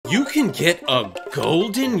You can get a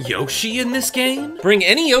Golden Yoshi in this game? Bring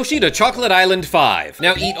any Yoshi to Chocolate Island 5.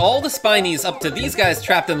 Now eat all the Spinies up to these guys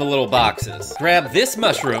trapped in the little boxes. Grab this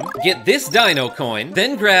mushroom, get this Dino Coin,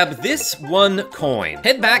 then grab this 1 coin.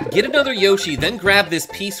 Head back, get another Yoshi, then grab this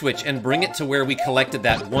P-switch and bring it to where we collected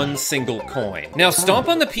that 1 single coin. Now stomp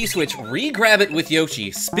on the P-switch, re-grab it with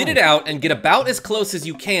Yoshi, spit it out, and get about as close as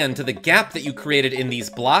you can to the gap that you created in these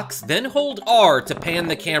blocks, then hold R to pan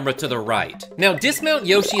the camera to the right. Now dismount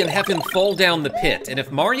Yoshi and have him fall down the pit, and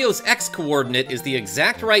if Mario's X coordinate is the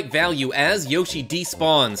exact right value as Yoshi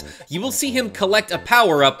despawns, you will see him collect a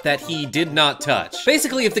power-up that he did not touch.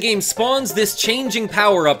 Basically, if the game spawns this changing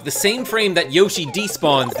power-up the same frame that Yoshi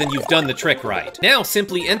despawns, then you've done the trick right. Now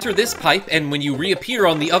simply enter this pipe, and when you reappear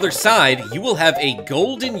on the other side, you will have a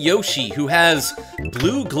Golden Yoshi who has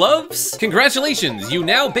blue gloves? Congratulations, you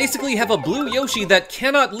now basically have a blue Yoshi that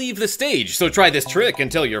cannot leave the stage, so try this trick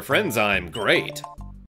and tell your friends I'm great.